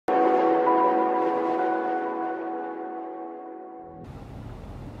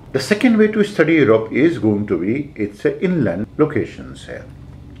The second way to study Europe is going to be its inland locations.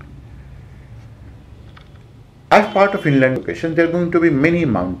 As part of inland locations, there are going to be many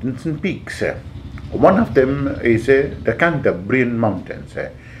mountains and peaks. One of them is the Cantabrian Mountains.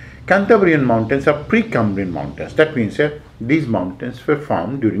 Cantabrian Mountains are Precambrian mountains. That means these mountains were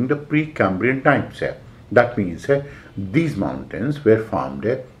formed during the Precambrian times. That means these mountains were formed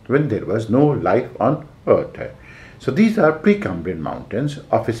when there was no life on Earth. So these are Precambrian mountains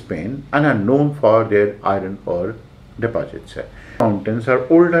of Spain and are known for their iron ore deposits. Mountains are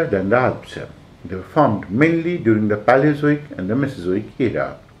older than the Alps. They were formed mainly during the Paleozoic and the Mesozoic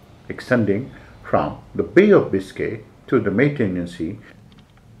era, extending from the Bay of Biscay to the Mediterranean Sea.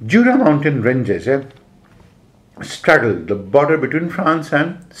 Jura mountain ranges straddle the border between France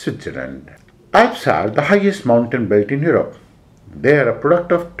and Switzerland. Alps are the highest mountain belt in Europe. They are a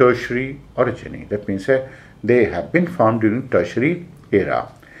product of tertiary orogeny. That means they have been formed during tertiary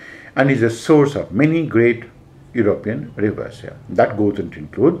era and is a source of many great European rivers. That goes to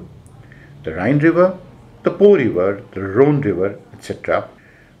include the Rhine River, the Po River, the Rhone River, etc.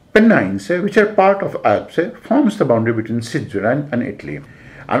 Pennines, which are part of Alps, forms the boundary between Switzerland and Italy.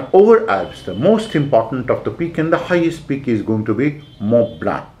 And over Alps, the most important of the peak and the highest peak is going to be Mont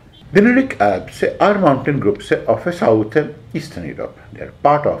Blanc. The Nordic Alps are mountain groups of southeastern Europe. They are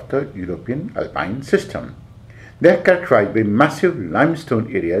part of the European Alpine system. They are characterized by massive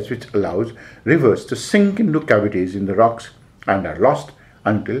limestone areas which allows rivers to sink into cavities in the rocks and are lost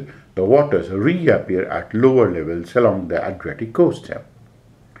until the waters reappear at lower levels along the Adriatic coast.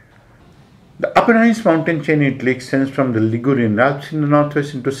 The Apennines mountain chain in Italy extends from the Ligurian Alps in the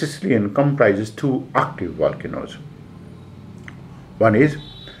northwest into Sicily and comprises two active volcanoes. One is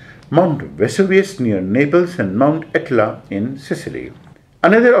Mount Vesuvius near Naples and Mount Etna in Sicily.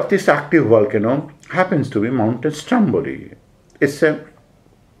 Another of this active volcano happens to be Mount Stromboli. It's an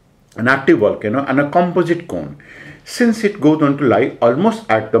active volcano and a composite cone. Since it goes on to lie almost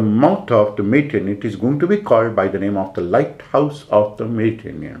at the mouth of the Mediterranean, it is going to be called by the name of the Lighthouse of the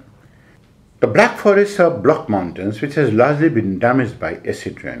Mediterranean. The Black Forest are block mountains which has largely been damaged by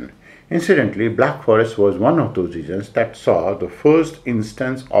acid rain. Incidentally, Black Forest was one of those regions that saw the first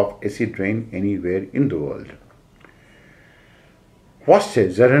instance of acid rain anywhere in the world.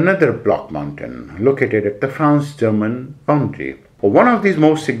 Vosges are another block mountain located at the France-German boundary. One of these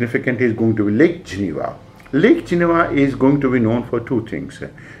most significant is going to be Lake Geneva. Lake Geneva is going to be known for two things.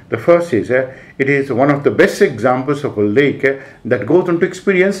 The first is it is one of the best examples of a lake that goes on to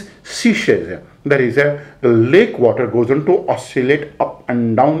experience seashells. That is, the lake water goes on to oscillate up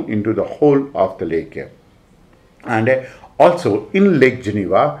and down into the whole of the lake. And also in Lake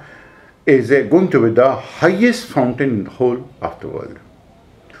Geneva is going to be the highest fountain in the whole of the world.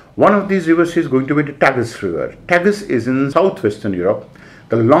 One of these rivers is going to be the Tagus River. Tagus is in southwestern Europe,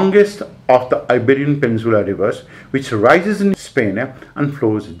 the longest of the Iberian Peninsula rivers, which rises in Spain and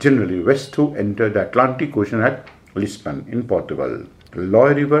flows generally west to enter the Atlantic Ocean at Lisbon in Portugal. The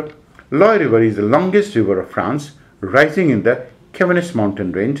Loire River is the longest river of France, rising in the Cevennes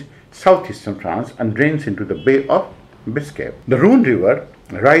mountain range, southeastern France, and drains into the Bay of Biscay. The Rhone River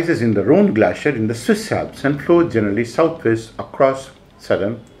rises in the Rhone Glacier in the Swiss Alps and flows generally southwest across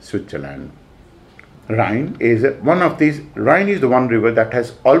southern Switzerland. Rhine is the one river that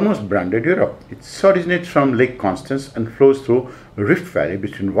has almost branded Europe. It originates from Lake Constance and flows through Rift Valley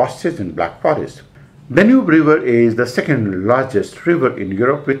between Vosges and Black Forest. Danube River is the second largest river in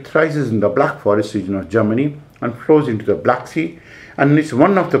Europe, which rises in the Black Forest region of Germany and flows into the Black Sea, and is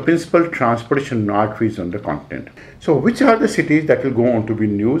one of the principal transportation arteries on the continent. So which are the cities that will go on to be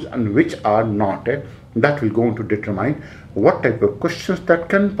news and which are not? That will go on to determine what type of questions that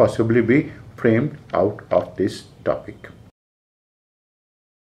can possibly be framed out of this topic.